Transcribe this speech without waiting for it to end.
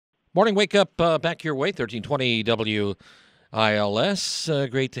Morning, wake up back your way, 1320 WILS.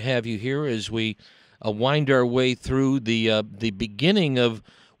 Great to have you here as we wind our way through the beginning of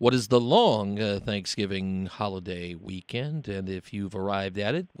what is the long Thanksgiving holiday weekend. And if you've arrived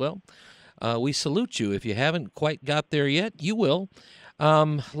at it, well, we salute you. If you haven't quite got there yet, you will.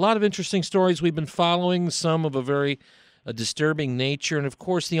 A lot of interesting stories we've been following, some of a very disturbing nature, and of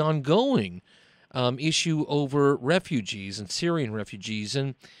course the ongoing issue over refugees and Syrian refugees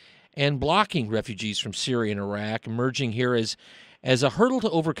and blocking refugees from Syria and Iraq, emerging here as a hurdle to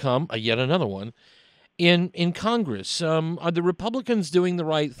overcome, yet another one, in Congress. Are the Republicans doing the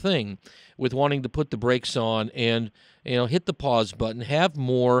right thing with wanting to put the brakes on and hit the pause button, have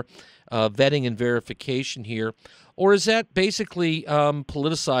more vetting and verification here, or is that basically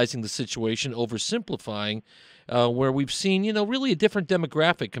politicizing the situation, oversimplifying, where we've seen really a different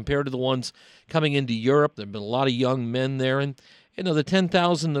demographic compared to the ones coming into Europe? There have been a lot of young men there, and the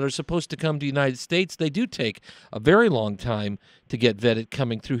 10,000 that are supposed to come to the United States, they do take a very long time to get vetted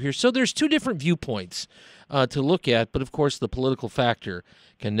coming through here. So there's two different viewpoints to look at, but of course the political factor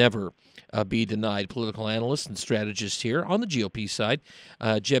can never be denied. Political analyst and strategist here on the GOP side,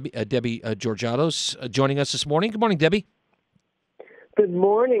 Debbie Georgatos, joining us this morning. Good morning, Debbie. Good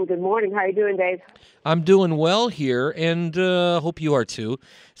morning. Good morning. How are you doing, Dave? I'm doing well here, and hope you are too.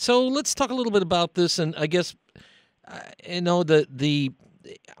 So let's talk a little bit about this, and I guess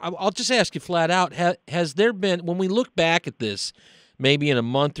I'll just ask you flat out, has there been, when we look back at this, maybe in a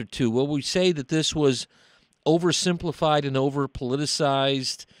month or two, will we say that this was oversimplified and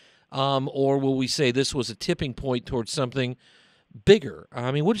over-politicized, or will we say this was a tipping point towards something bigger?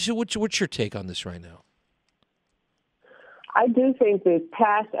 I mean, what's your take on this right now? I do think the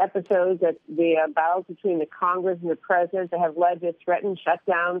past episodes, that the battles between the Congress and the president that have led to threatened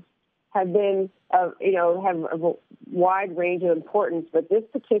shutdowns have been, have a wide range of importance. But this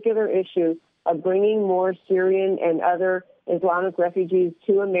particular issue of bringing more Syrian and other Islamic refugees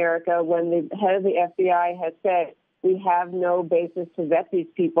to America, when the head of the FBI has said we have no basis to vet these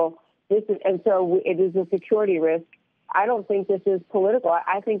people, it is a security risk. I don't think this is political.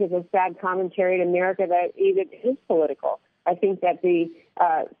 I think it's a sad commentary in America that even is political. I think that the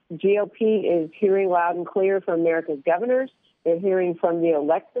GOP is hearing loud and clear from America's governors. They're hearing from the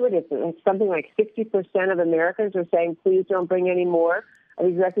electorate. It's something like 60% of Americans are saying, please don't bring any more of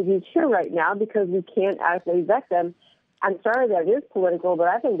these refugees here right now because we can't adequately vet them. I'm sorry that it is political, but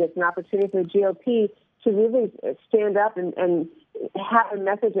I think it's an opportunity for the GOP to really stand up and have a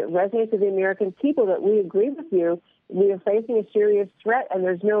message that resonates with the American people that we agree with you. We are facing a serious threat, and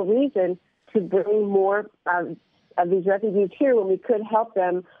there's no reason to bring more of these refugees here when we could help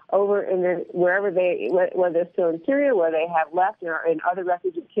them over in whether they're still in Syria, where they have left, or in other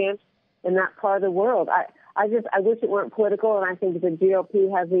refugee camps in that part of the world. I wish it weren't political, and I think the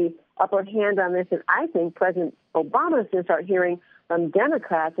GOP has the upper hand on this. And I think President Obama should start hearing from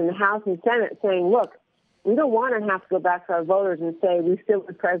Democrats in the House and Senate saying, look, we don't want to have to go back to our voters and say we still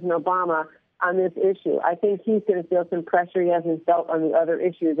with President Obama on this issue. I think he's going to feel some pressure he hasn't felt on the other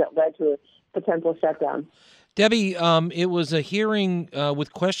issues that led to a potential shutdown. Debbie, it was a hearing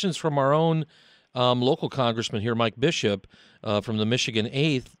with questions from our own local congressman here, Mike Bishop, from the Michigan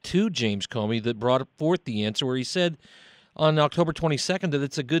 8th, to James Comey that brought forth the answer where he said on October 22nd that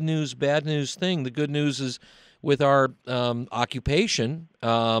it's a good news, bad news thing. The good news is with our occupation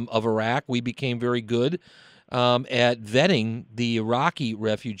of Iraq, we became very good at vetting the Iraqi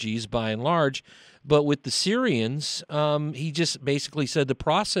refugees by and large. But with the Syrians, he just basically said the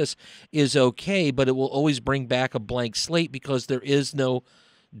process is okay, but it will always bring back a blank slate because there is no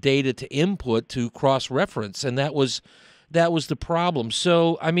data to input to cross-reference, and that was the problem.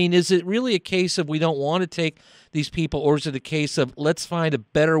 So, I mean, is it really a case of we don't want to take these people, or is it a case of let's find a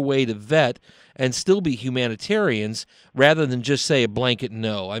better way to vet and still be humanitarians rather than just say a blanket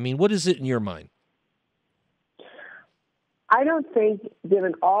no? I mean, what is it in your mind? I don't think,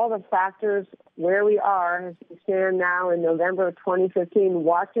 given all the factors where we are as we stand now in November of 2015,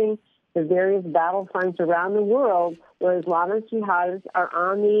 watching the various battlefronts around the world where Islamic jihadists are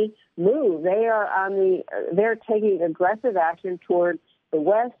on the move. They're taking aggressive action toward the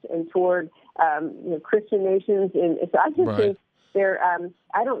West and toward Christian nations. So I just think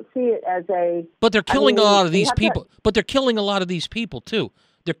I don't see it as a. But they're killing a lot of these people. But they're killing a lot of these people too.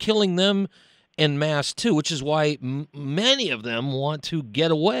 They're killing them en masse too, which is why many of them want to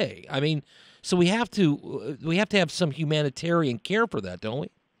get away. I mean, so we have to have some humanitarian care for that, don't we?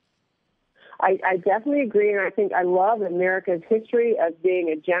 I definitely agree, and I think I love America's history of being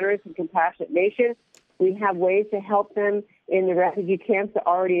a generous and compassionate nation. We have ways to help them in the refugee camps that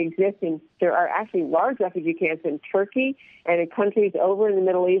already exist. And there are actually large refugee camps in Turkey and in countries over in the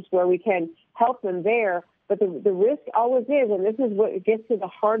Middle East where we can help them there. But the risk always is, and this is what gets to the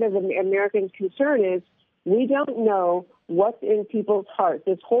heart of the American concern, is we don't know what's in people's hearts.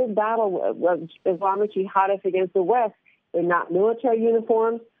 This whole battle of Islamic jihadists against the West, they're not military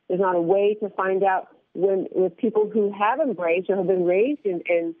uniforms. There's not a way to find out with people who have embraced or have been raised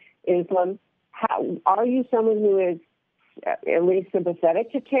in Islam, are you someone who is at least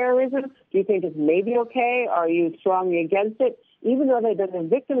sympathetic to terrorism? Do you think it's maybe okay? Are you strongly against it? Even though they've been the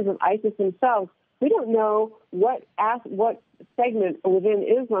victims of ISIS themselves, we don't know what segment within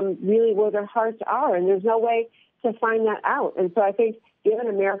Islam really where their hearts are, and there's no way to find that out. And so I think given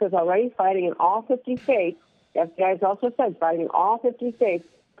America's already fighting in all 50 states, the FBI has also said fighting in all 50 states,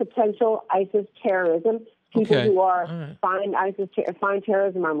 potential ISIS terrorism, people who are find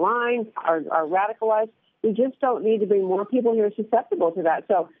terrorism online, are radicalized. We just don't need to bring more people who are susceptible to that.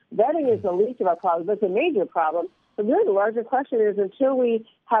 So vetting is the least of our problems, but it's a major problem. But really the larger question is, until we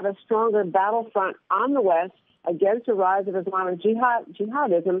have a stronger battlefront on the West against the rise of Islamic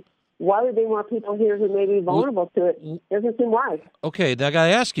jihadism, why would there be more people here who may be vulnerable to it? Doesn't seem wise. Okay, now I got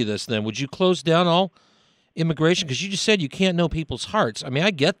to ask you this then. Would you close down all immigration? Because you just said you can't know people's hearts. I mean,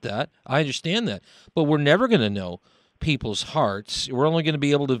 I get that. I understand that. But we're never going to know people's hearts. We're only going to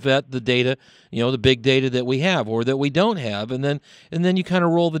be able to vet the data, the big data that we have or that we don't have, and then you kind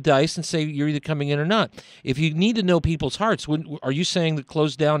of roll the dice and say you're either coming in or not. If you need to know people's hearts, are you saying that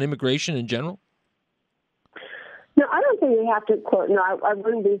close down immigration in general? No, I don't think we have to quote. No, I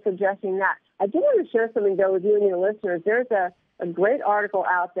wouldn't be suggesting that. I do want to share something, though, with you and your listeners. There's a great article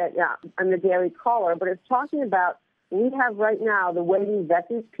out that on the Daily Caller, but it's talking about we have right now the way we vet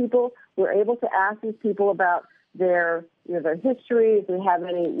these people. We're able to ask these people about their history, if we have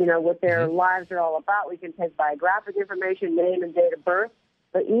any, what their lives are all about. We can take biographic information, name and date of birth.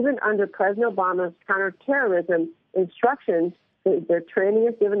 But even under President Obama's counterterrorism instructions, their training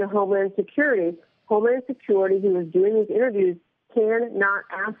is given to Homeland Security. Homeland Security, who is doing these interviews, cannot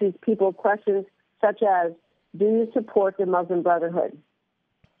ask these people questions such as, do you support the Muslim Brotherhood?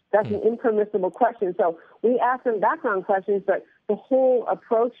 That's an impermissible question. So we ask them background questions, but the whole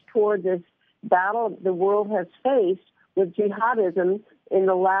approach toward this battle the world has faced with jihadism in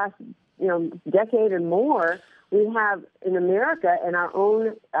the last decade and more, we have in America in our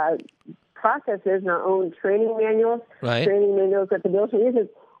own processes and our own training manuals, training manuals that the military uses,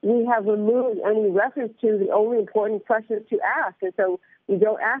 we have removed any reference to the only important questions to ask. And so we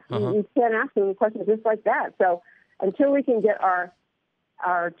don't ask them, we can't ask them questions just like that. So until we can get our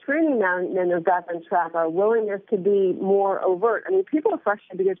training manuals back on track, our willingness to be more overt. I mean, people are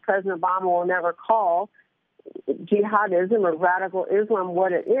frustrated because President Obama will never call jihadism or radical Islam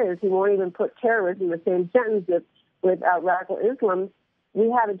what it is. He won't even put terrorism in the same sentence with radical Islam.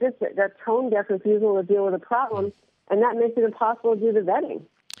 We have just that tone-deaf refusal to deal with the problem, and that makes it impossible to do the vetting.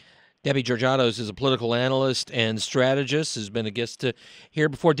 Debbie Georgatos is a political analyst and strategist, has been a guest here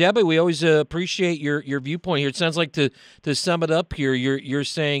before. Debbie, we always appreciate your viewpoint here. It sounds like to sum it up here, you're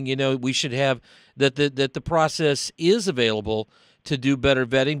saying we should have that the process is available to do better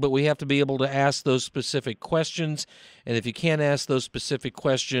vetting, but we have to be able to ask those specific questions. And if you can't ask those specific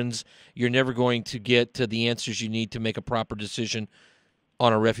questions, you're never going to get to the answers you need to make a proper decision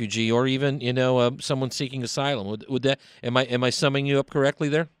on a refugee or even someone seeking asylum. Would that am I summing you up correctly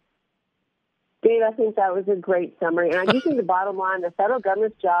there? Dave, I think that was a great summary. And I do think the bottom line, the federal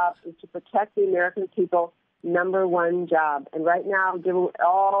government's job is to protect the American people, number one job. And right now, given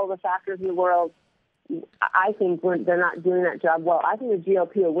all the factors in the world, I think they're not doing that job well. I think the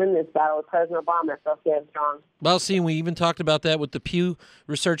GOP will win this battle with President Obama if they'll stand strong. Well, see, we even talked about that with the Pew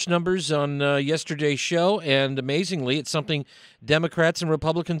Research numbers on yesterday's show, and amazingly, it's something Democrats and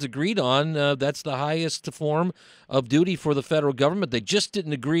Republicans agreed on. That's the highest form of duty for the federal government. They just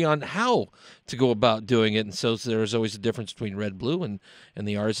didn't agree on how to go about doing it, and so there's always a difference between red, blue, and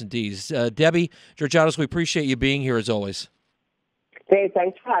the R's and D's. Debbie Georgatos, we appreciate you being here as always. Dave,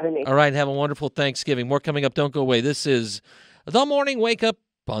 thanks for having me. All right, have a wonderful Thanksgiving. More coming up. Don't go away. This is The Morning Wake Up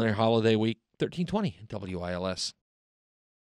on their holiday week, 1320 WILS.